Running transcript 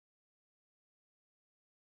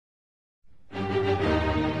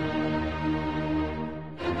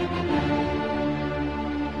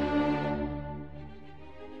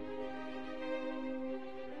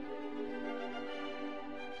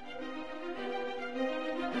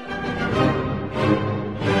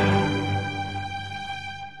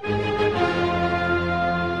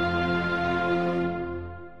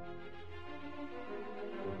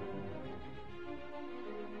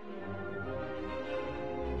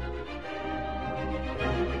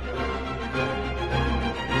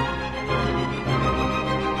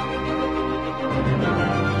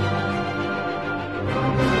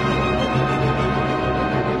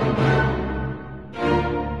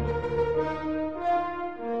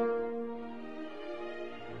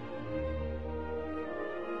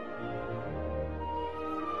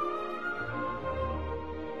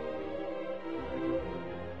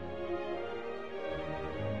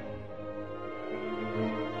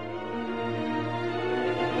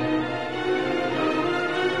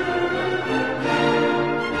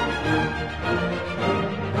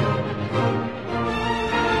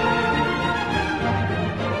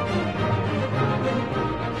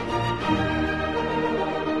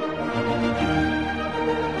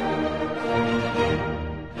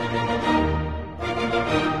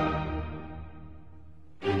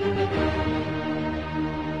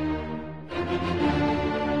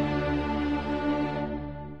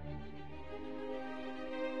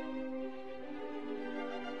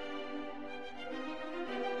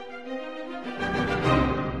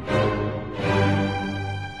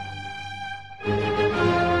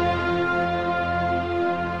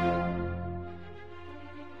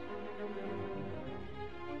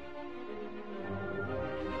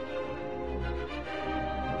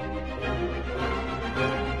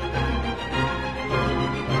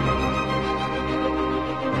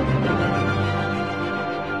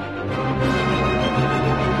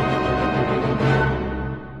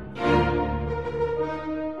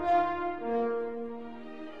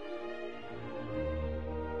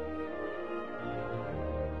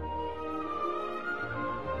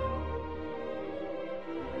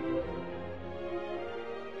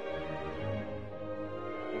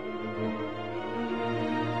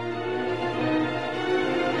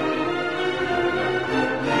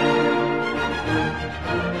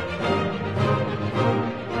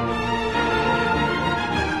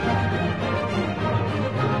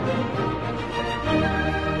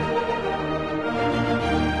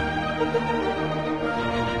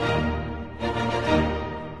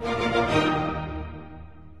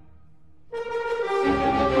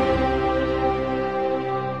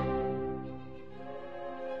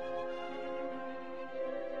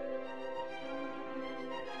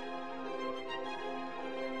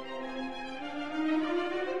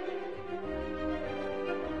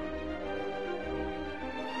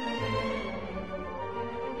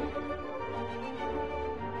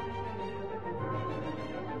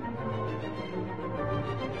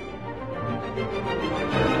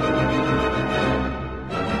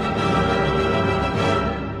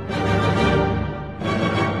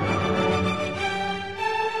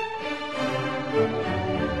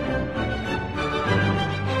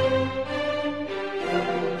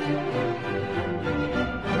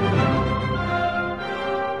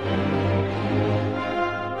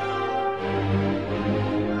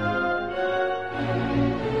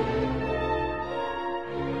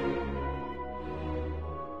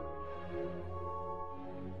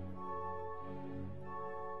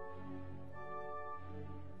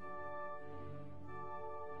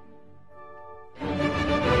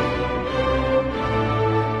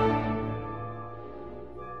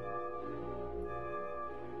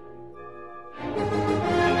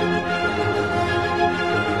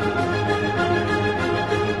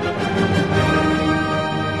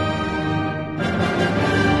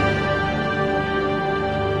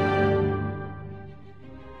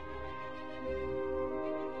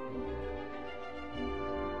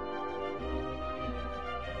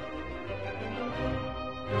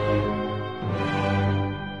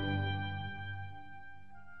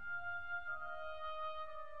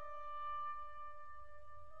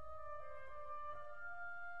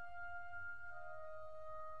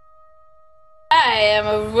I am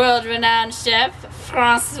a world-renowned chef,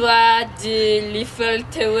 François de l'Eiffel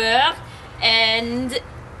Tower, and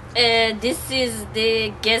this is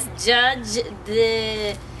the guest judge,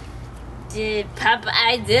 the pop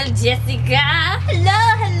idol, Jessica. Hello.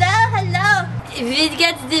 We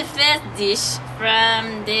get the first dish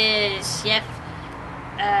from the chef.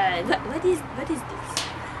 What is this?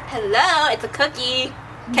 Hello, it's a cookie.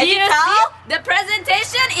 Can you tell? The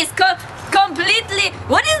presentation is completely.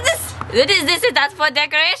 What is this? What is this? Is that for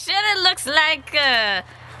decoration? It looks like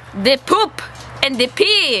the poop and the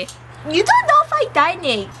pee. You don't know fine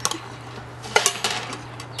dining.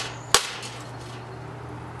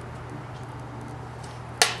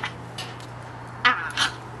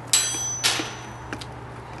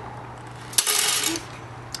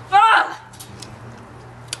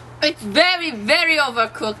 It's very, very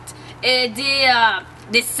overcooked.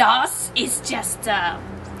 The sauce is just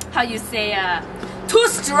how you say too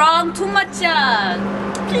strong, too much.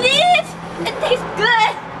 Please! It tastes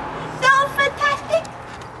good! So fantastic!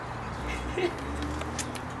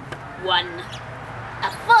 1. A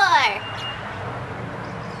 4!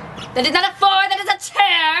 That is not a 4, that is a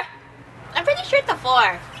chair! I'm pretty sure it's a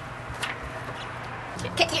 4.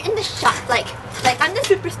 Okay, you're in the shop, like I'm the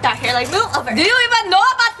superstar here, like move over. Do you even know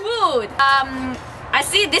about food? I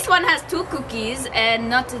see this one has 2 cookies and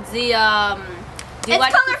not the do you It's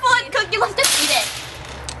want colorful and cookie, let's just eat it.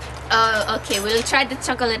 Okay, we'll try the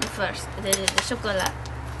chocolate first. The chocolate.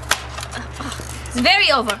 It's very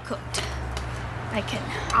overcooked. I can.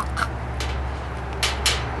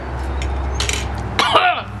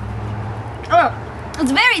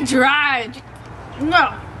 It's very dry.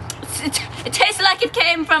 No, it tastes like it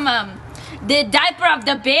came from the diaper of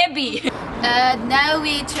the baby. Now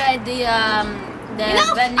we try the You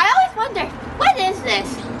know, I always wonder, what is this?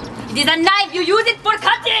 It is a knife. You use it for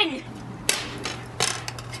cutting.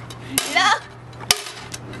 You know?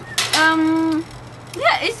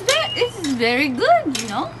 Yeah, it's very good. You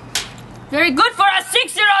know, very good for a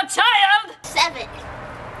 6-year-old child. 7.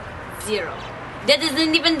 0. That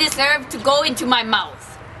doesn't even deserve to go into my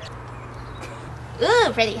mouth.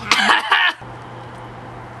 Ooh, pretty hot.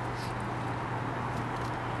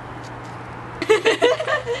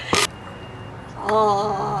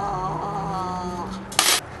 Oh.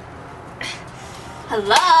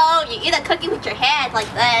 Hello, you eat a cookie with your hands like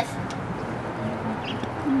this.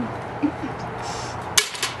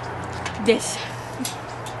 This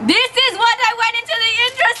is what I went into the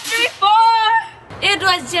industry for. It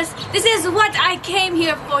was just, this is what I came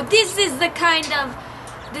here for. This is the kind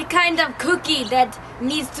of cookie that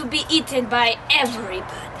needs to be eaten by everybody.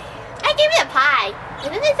 I give you a pie.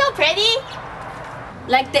 Isn't it so pretty?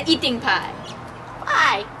 Like the eating pie.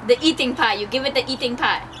 Why? The eating pie. You give it the eating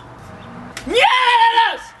pie.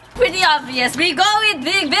 Yes! Pretty obvious. We go with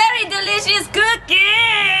the very delicious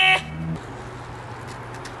cookie.